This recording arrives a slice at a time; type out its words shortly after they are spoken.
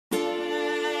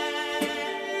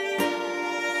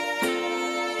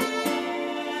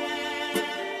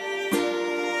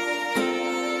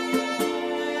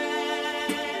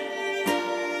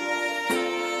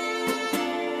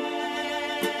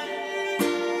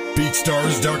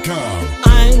BeatStars.com.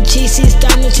 I'm GC's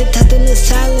diamond, shit tapped in the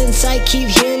silence. I keep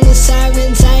hearing the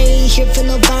sirens. I ain't here for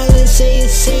no violence.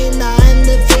 Saying that I'm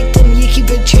the victim. You keep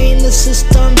betraying the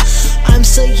system. I'm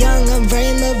so young, I'm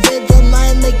writing the rhythm.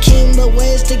 I'm the king, but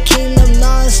where's the kingdom?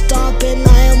 Non-stop, and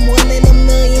I am one in a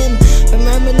million.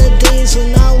 Remember the days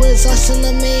when I was lost in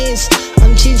the maze.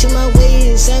 I'm changing my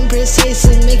ways, I'm precise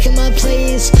and making my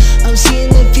plays. I'm seeing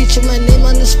the future, my name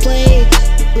on display.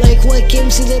 Like what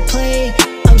games do they play?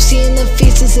 I'm seeing the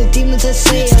faces of demons that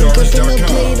say I'm gripping the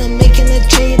blade, I'm making a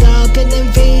trade. Up and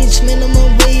enraged,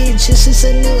 minimum wage. This is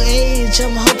a new age,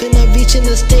 I'm hoping I'm reaching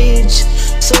the stage,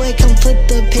 so I can flip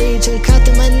the page. I'm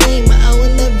crafting my name out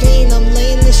in the rain, I'm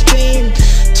laying the strain.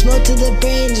 Smoke to the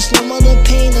brain, just numb all the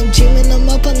pain. I'm dreaming I'm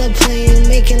up on a plane,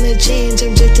 making a change.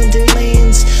 I'm drifting through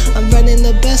lanes, I'm running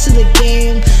the best of the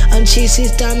game. I'm chasing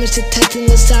these diamonds, detecting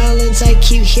the silence. I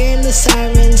keep hearing the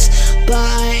sirens, but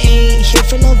I ain't here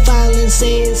for no violence.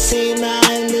 Saying that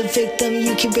I'm the victim,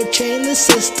 you keep betraying the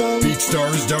system.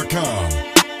 BeatStars.com.